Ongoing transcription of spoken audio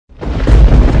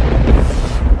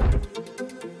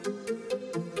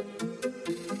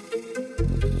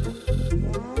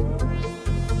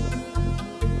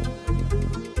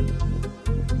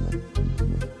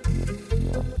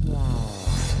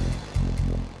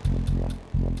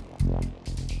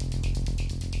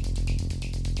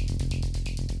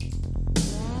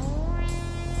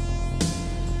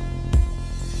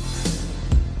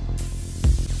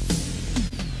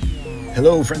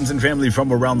Hello, friends and family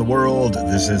from around the world.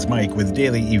 This is Mike with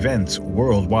Daily Events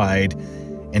Worldwide,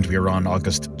 and we are on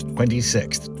August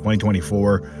 26th,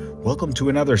 2024. Welcome to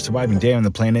another surviving day on the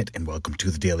planet, and welcome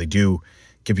to the Daily Dew,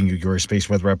 giving you your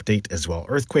space weather update as well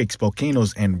earthquakes,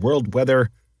 volcanoes, and world weather.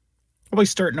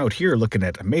 Always starting out here looking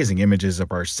at amazing images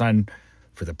of our sun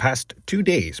for the past 2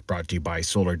 days, brought to you by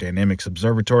Solar Dynamics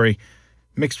Observatory,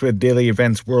 mixed with daily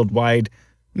events worldwide.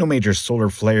 No major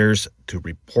solar flares to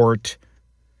report,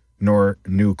 nor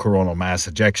new coronal mass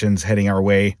ejections heading our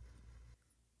way.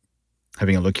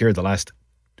 Having a look here, the last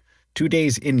 2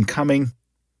 days incoming,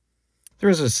 there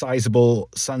is a sizable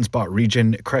sunspot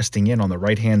region cresting in on the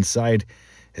right-hand side,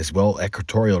 as well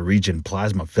equatorial region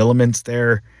plasma filaments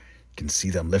there. You can see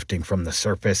them lifting from the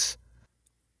surface.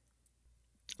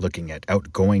 Looking at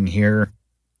outgoing here,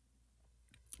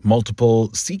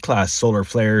 multiple C-class solar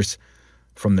flares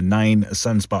from the 9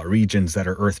 sunspot regions that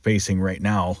are Earth-facing right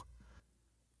now.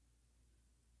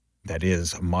 That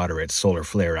is moderate solar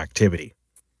flare activity.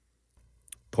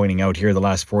 Pointing out here the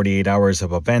last 48 hours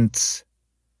of events.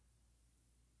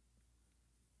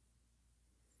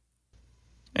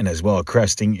 And as well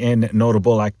cresting in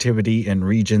notable activity in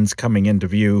regions coming into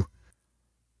view.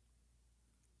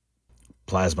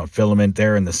 Plasma filament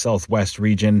there in the southwest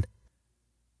region.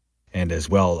 And as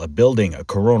well building a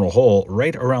coronal hole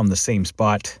right around the same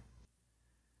spot.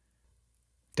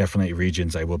 Definitely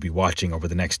regions I will be watching over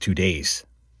the next 2 days.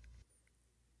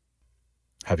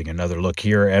 Having another look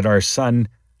here at our sun.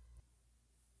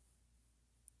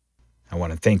 I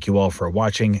want to thank you all for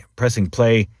watching, pressing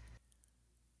play.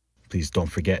 Please don't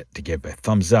forget to give a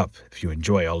thumbs up if you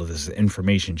enjoy all of this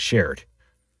information shared.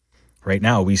 Right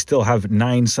now, we still have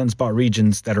 9 sunspot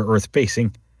regions that are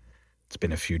Earth-facing. It's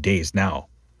been a few days now.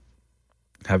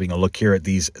 Having a look here at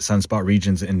these sunspot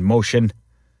regions in motion.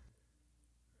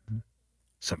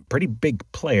 Some pretty big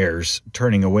players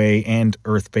turning away and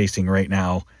Earth-facing right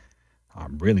now.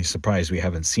 I'm really surprised we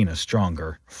haven't seen a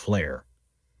stronger flare.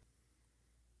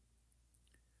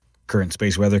 Current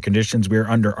space weather conditions, we are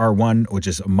under R1, which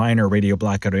is minor radio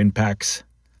blackout impacts.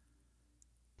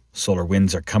 Solar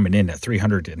winds are coming in at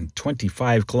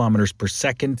 325 kilometers per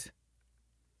second.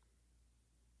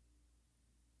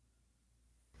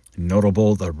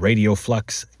 Notable, the radio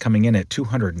flux coming in at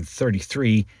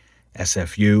 233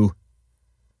 SFU.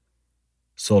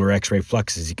 Solar X-ray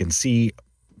flux, as you can see,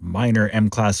 minor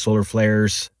M-class solar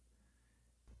flares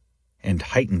and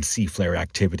heightened C-flare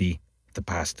activity the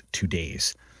past 2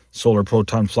 days. Solar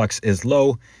proton flux is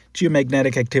low.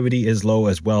 Geomagnetic activity is low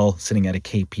as well, sitting at a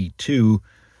KP2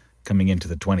 coming into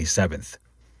the 27th.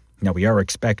 Now, we are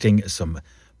expecting some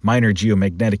minor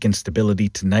geomagnetic instability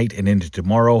tonight and into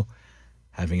tomorrow.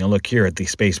 Having a look here at the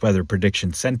Space Weather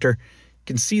Prediction Center, you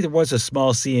can see there was a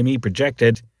small CME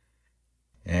projected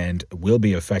and will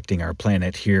be affecting our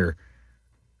planet here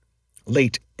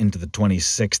late into the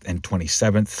 26th and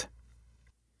 27th.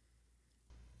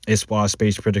 ISWA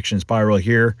Space Prediction Spiral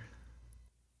here,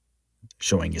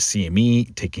 showing a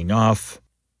CME taking off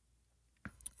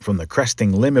from the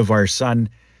cresting limb of our sun,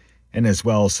 and as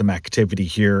well some activity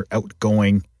here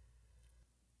outgoing.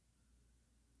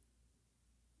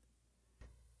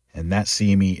 And that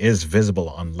CME is visible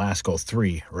on LASCO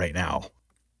 3 right now.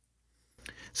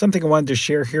 Something I wanted to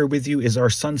share here with you is our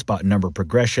sunspot number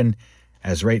progression,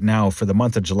 as right now for the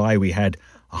month of July we had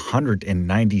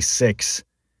 196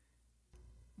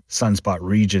 sunspot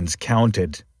regions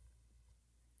counted.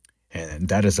 And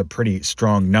that is a pretty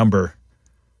strong number.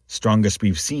 Strongest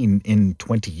we've seen in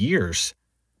 20 years.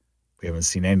 We haven't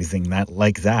seen anything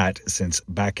like that since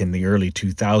back in the early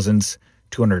 2000s,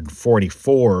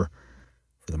 244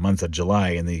 for the month of July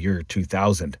in the year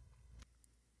 2000.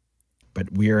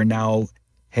 But we are now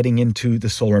heading into the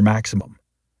solar maximum.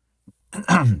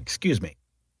 Excuse me.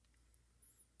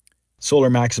 Solar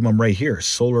maximum right here,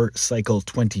 solar cycle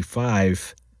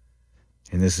 25.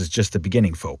 And this is just the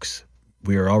beginning, folks.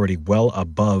 We are already well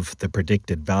above the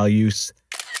predicted values.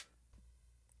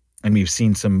 And we've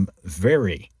seen some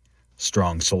very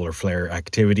strong solar flare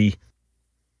activity.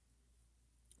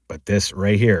 But this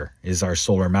right here is our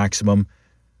solar maximum.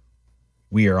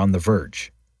 We are on the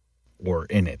verge, or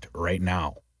in it right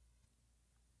now.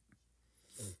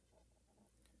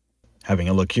 Having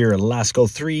a look here at LASCO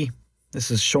 3,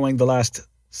 this is showing the last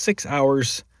 6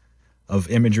 hours of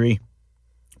imagery.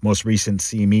 Most recent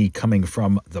CME coming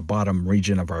from the bottom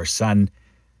region of our sun.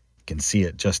 You can see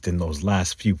it just in those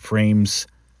last few frames.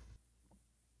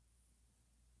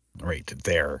 Right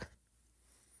there.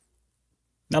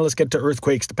 Now let's get to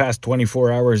earthquakes the past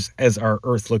 24 hours, as our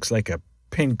Earth looks like a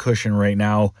pincushion right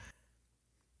now.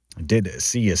 I did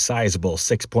see a sizable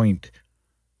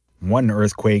 6.1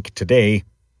 earthquake today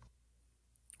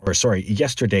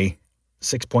yesterday,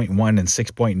 6.1 and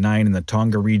 6.9 in the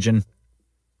Tonga region.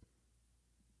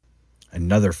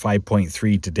 Another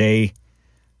 5.3 today.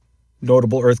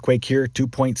 Notable earthquake here,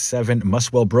 2.7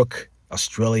 Muswell Brook,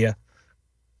 Australia.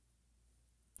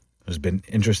 There's been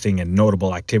interesting and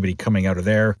notable activity coming out of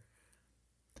there.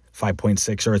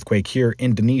 5.6 earthquake here,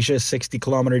 Indonesia,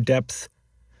 60-kilometer depth.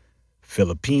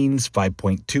 Philippines,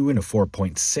 5.2 and a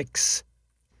 4.6.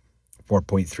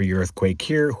 4.3 earthquake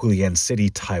here, Hualien City,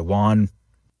 Taiwan,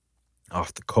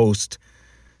 off the coast.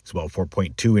 As well,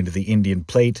 4.2 into the Indian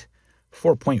Plate.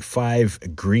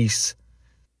 4.5 Greece.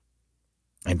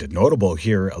 And notable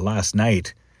here last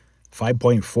night,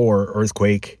 5.4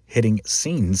 earthquake hitting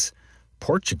Sines,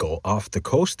 Portugal, off the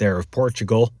coast there of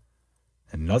Portugal.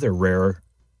 Another rare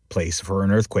place for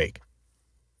an earthquake.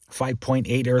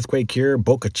 5.8 earthquake here,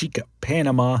 Boca Chica,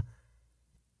 Panama.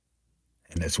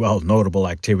 And as well, notable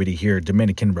activity here,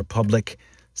 Dominican Republic.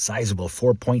 Sizable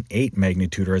 4.8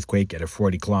 magnitude earthquake at a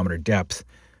 40-kilometer depth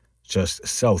just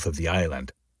south of the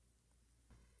island.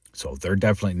 So they're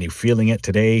definitely feeling it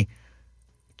today.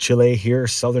 Chile here,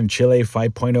 southern Chile,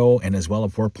 5.0, and as well a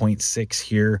 4.6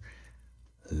 here,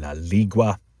 La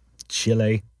Ligua,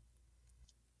 Chile.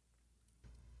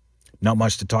 Not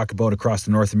much to talk about across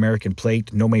the North American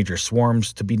plate. No major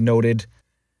swarms to be noted.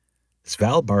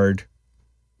 Svalbard,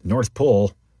 North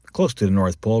Pole, close to the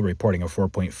North Pole, reporting a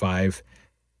 4.5.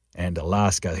 And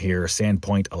Alaska here,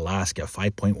 Sandpoint, Alaska,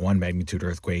 5.1 magnitude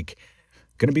earthquake.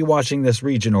 Going to be watching this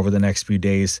region over the next few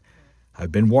days.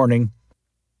 I've been warning.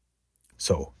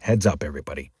 So, heads up,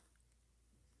 everybody.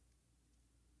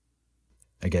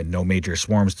 Again, no major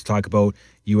swarms to talk about.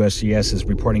 USGS is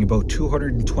reporting about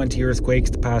 220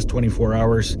 earthquakes the past 24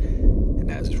 hours, and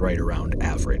that is right around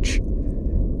average.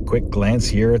 Quick glance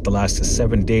here at the last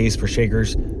 7 days for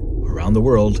shakers around the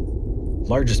world.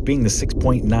 Largest being the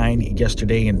 6.9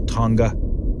 yesterday in Tonga.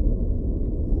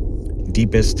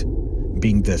 Deepest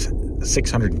being the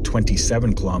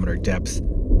 627-kilometer depth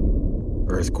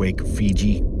earthquake,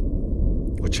 Fiji,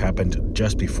 which happened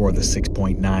just before the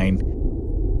 6.9.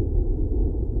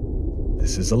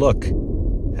 This is a look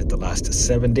at the last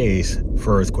 7 days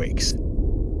for earthquakes.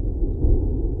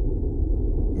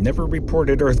 Never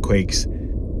reported earthquakes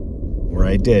where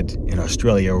I did in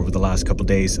Australia over the last couple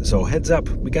days. So heads up,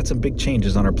 we got some big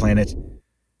changes on our planet.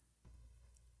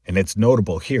 And it's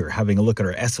notable here, having a look at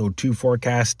our SO2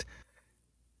 forecast.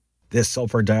 This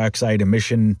sulfur dioxide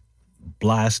emission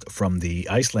blast from the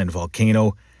Iceland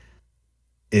volcano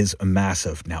is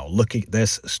massive. Now look at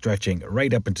this, stretching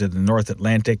right up into the North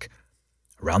Atlantic,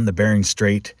 around the Bering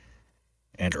Strait,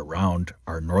 and around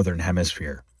our northern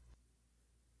hemisphere.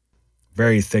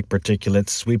 Very thick particulates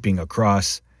sweeping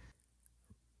across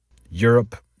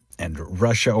Europe and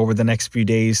Russia over the next few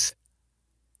days.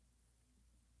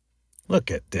 Look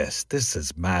at this. This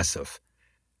is massive.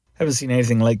 Haven't seen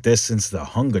anything like this since the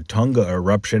Hunga Tonga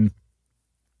eruption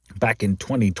back in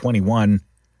 2021.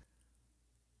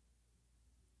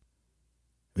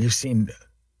 We've seen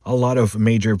a lot of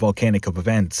major volcanic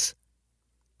events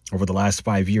over the last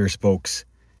 5 years, folks.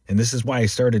 And this is why I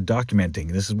started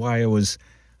documenting. This is why I was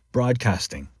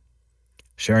broadcasting,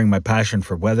 sharing my passion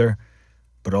for weather,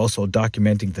 but also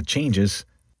documenting the changes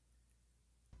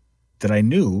that I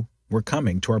knew were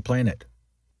coming to our planet.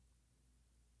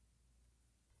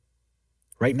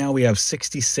 Right now we have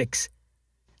 66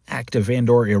 active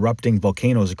and/or erupting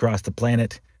volcanoes across the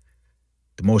planet,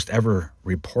 the most ever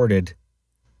reported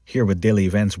here with daily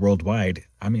events worldwide.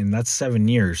 I mean, that's 7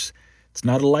 years. It's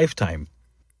not a lifetime,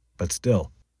 but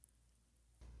still,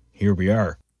 here we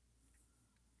are.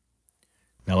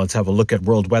 Now let's have a look at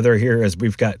world weather here, as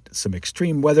we've got some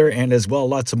extreme weather and as well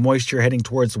lots of moisture heading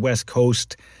towards the west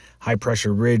coast. High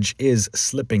pressure ridge is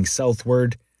slipping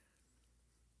southward.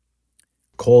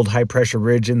 Cold high pressure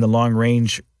ridge in the long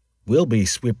range will be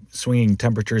swinging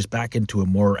temperatures back into a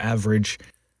more average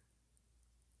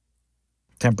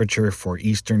temperature for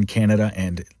eastern Canada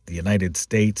and the United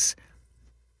States.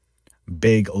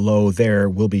 Big low there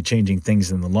will be changing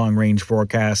things in the long range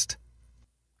forecast.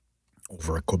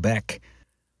 Over Quebec,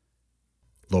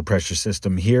 low pressure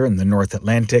system here in the North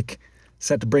Atlantic,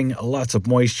 set to bring lots of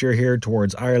moisture here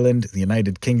towards Ireland, the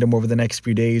United Kingdom over the next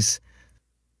few days.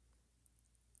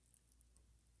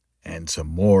 And some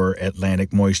more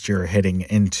Atlantic moisture heading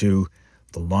into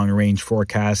the long-range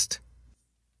forecast.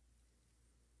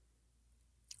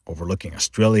 Overlooking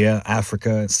Australia,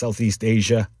 Africa, Southeast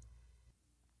Asia.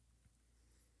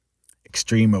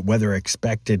 Extreme weather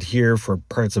expected here for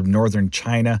parts of northern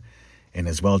China and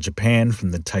as well Japan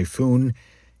from the typhoon,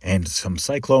 and some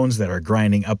cyclones that are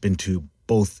grinding up into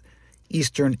both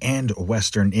eastern and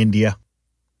western India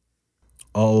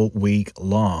all week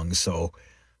long. So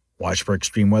Watch for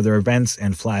extreme weather events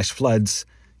and flash floods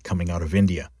coming out of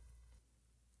India.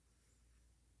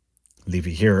 Leave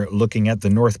you here looking at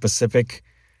the North Pacific,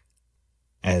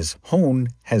 as Hone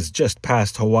has just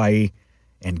passed Hawaii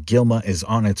and Gilma is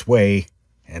on its way,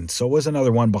 and so is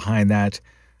another one behind that.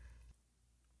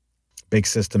 Big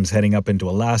systems heading up into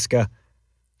Alaska,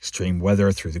 extreme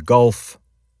weather through the Gulf,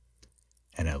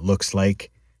 and it looks like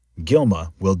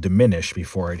Gilma will diminish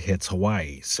before it hits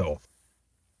Hawaii. So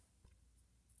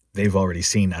they've already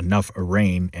seen enough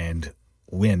rain and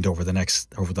wind over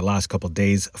the last couple of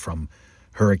days from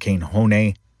Hurricane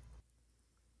Hone.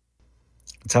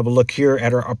 Let's have a look here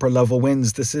at our upper level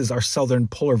winds. This is our southern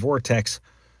polar vortex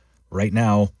right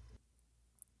now.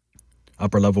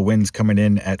 Upper level winds coming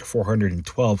in at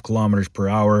 412 kilometers per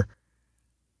hour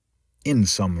in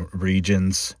some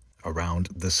regions around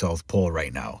the South Pole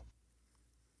right now.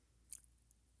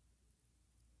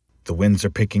 The winds are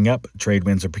picking up, trade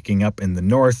winds are picking up in the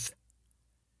north,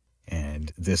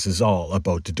 and this is all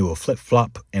about to do a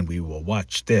flip-flop, and we will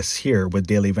watch this here with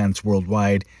Daily Events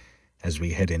Worldwide as we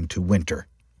head into winter.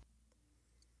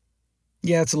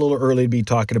 Yeah, it's a little early to be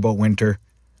talking about winter,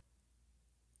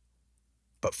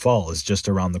 but fall is just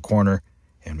around the corner,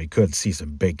 and we could see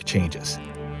some big changes.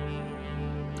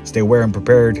 Stay aware and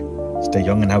prepared, stay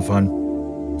young and have fun,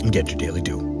 and get your daily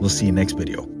dew. We'll see you next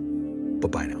video.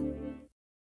 Bye-bye now.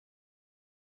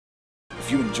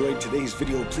 If you enjoyed today's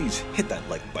video, please hit that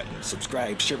like button,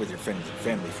 subscribe, share with your friends and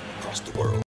family from across the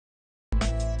world.